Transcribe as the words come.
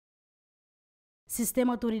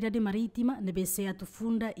Sistema Autoridade Marítima, NBC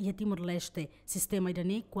atufunda e a Timor-Leste. Sistema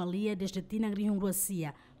idane qualia desde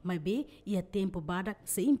Tinagri-Hungruacia, mas B e a tempo bada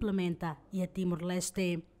se implementa e a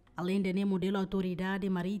Timor-Leste. Além de modelo Autoridade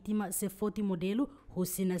Marítima, se fosse modelo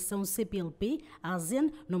Nação CPLP,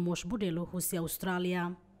 ASEAN, no modelo Rússia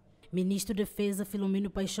Austrália. Ministro de Defesa Filomeno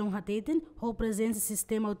Paixão Hateten, o presença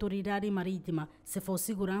Sistema Autoridade Marítima, se for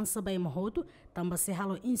segurança bem morto, também se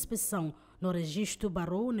halo inspeção no registro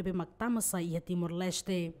barro nebe Mactamasa e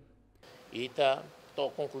Timor-Leste. Ita, a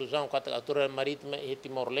conclusão que a Autoridade Marítima e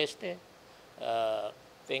Timor-Leste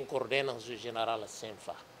tem coordenação general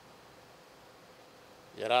SENFA.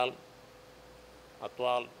 Geral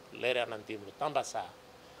atual Lera Nantimbo, Tambasa.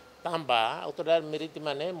 Tamba, a Autoridade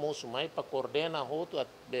Marítima né, musumai para coordenar outras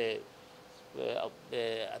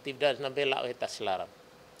atividades na Atividade Tasi Laran.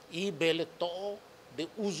 E bele to de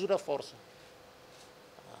uso da força.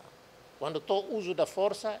 Quando to uso da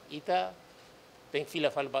força, ita tem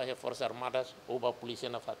fila fala para as forças armadas ou a polícia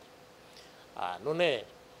na fata. Não é?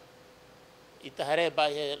 Ita hareba a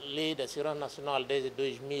lei da segurança nacional desde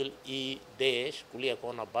 2010, culia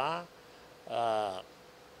com a ba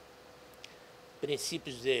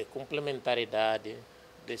princípios de complementaridade,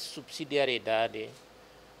 de subsidiariedade,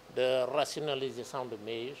 de racionalização de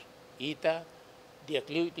meios, ita de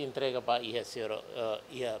aquilo que entrega para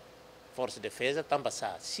a força de defesa, também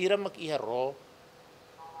sa. Siramak iha ro,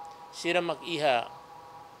 siramak iha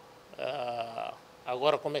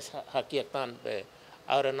agora começa aqui a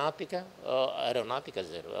aeronáutica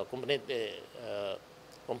zero,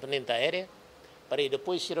 componente aérea, para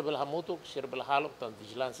depois Sirabel Hamuto, Sirabel Halo, portanto,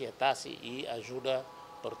 Vijilánsia Tasi e ajuda,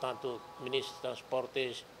 portanto, Ministro de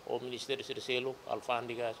Transportes ou Ministério de Selo,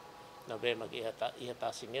 alfândegas, na Bema que ia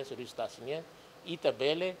Tasinha, Serviço Tasinha, e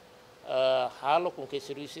também Halo com que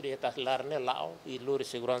Serviço de Tasi Laran lá e Lure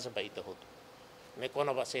Segurança para Itahoto.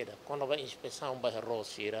 Quando vai ser, quando vai inspeção vai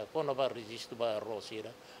rosira, quando vai registro vai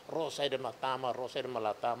rosira, rosa de matama, rosa de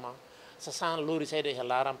malatama, sasan Lure sai de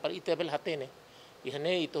Laran para Itabel Hatene. E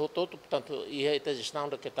portanto, a gestão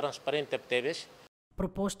que é transparente teves.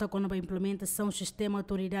 Proposta com a implementação do sistema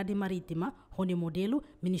Autoridade Marítima, onde o modelo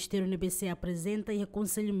Ministério NBC apresenta e o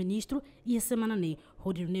Conselho Ministro e a semana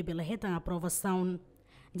onde o NBC reta a aprovação.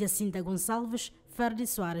 Jacinta Gonçalves, Ferdi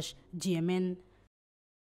Soares, GMN.